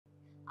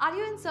Are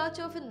you in search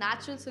of a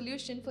natural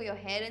solution for your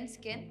hair and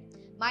skin?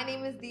 My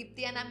name is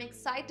Deepthi and I'm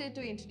excited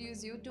to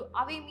introduce you to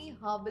Avimee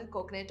Herbal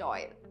Coconut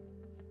Oil.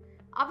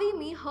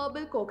 Avimee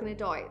Herbal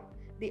Coconut Oil,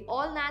 the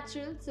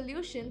all-natural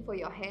solution for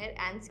your hair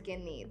and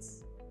skin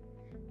needs.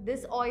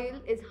 This oil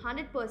is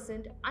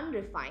 100%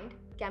 unrefined,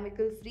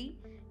 chemical-free,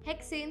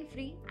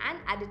 hexane-free and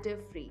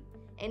additive-free,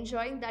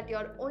 ensuring that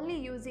you're only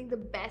using the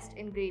best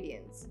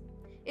ingredients.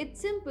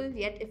 It's simple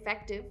yet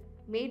effective,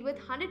 made with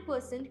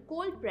 100%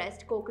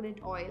 cold-pressed coconut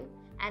oil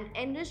and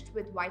enriched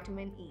with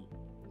vitamin E.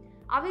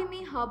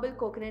 Avimee Herbal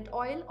Coconut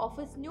Oil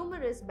offers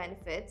numerous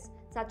benefits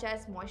such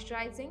as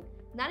moisturizing,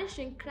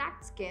 nourishing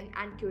cracked skin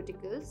and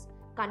cuticles,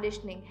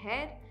 conditioning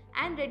hair,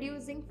 and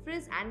reducing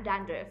frizz and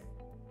dandruff.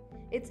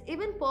 It's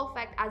even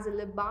perfect as a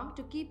lip balm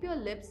to keep your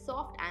lips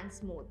soft and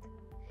smooth.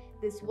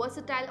 This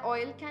versatile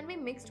oil can be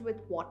mixed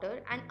with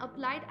water and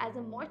applied as a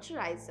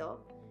moisturizer,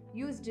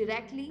 used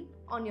directly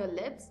on your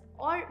lips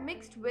or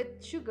mixed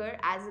with sugar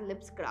as a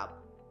lip scrub.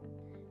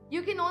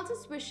 You can also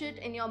swish it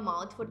in your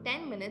mouth for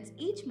 10 minutes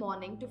each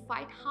morning to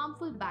fight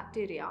harmful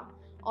bacteria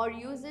or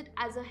use it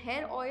as a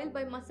hair oil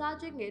by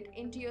massaging it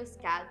into your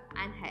scalp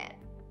and hair.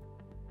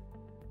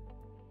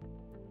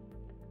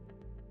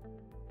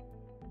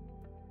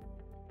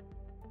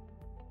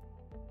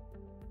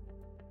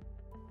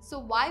 So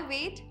why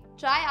wait?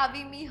 Try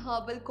Avimee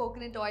Herbal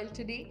Coconut Oil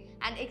today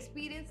and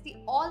experience the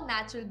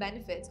all-natural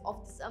benefits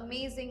of this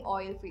amazing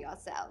oil for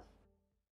yourself.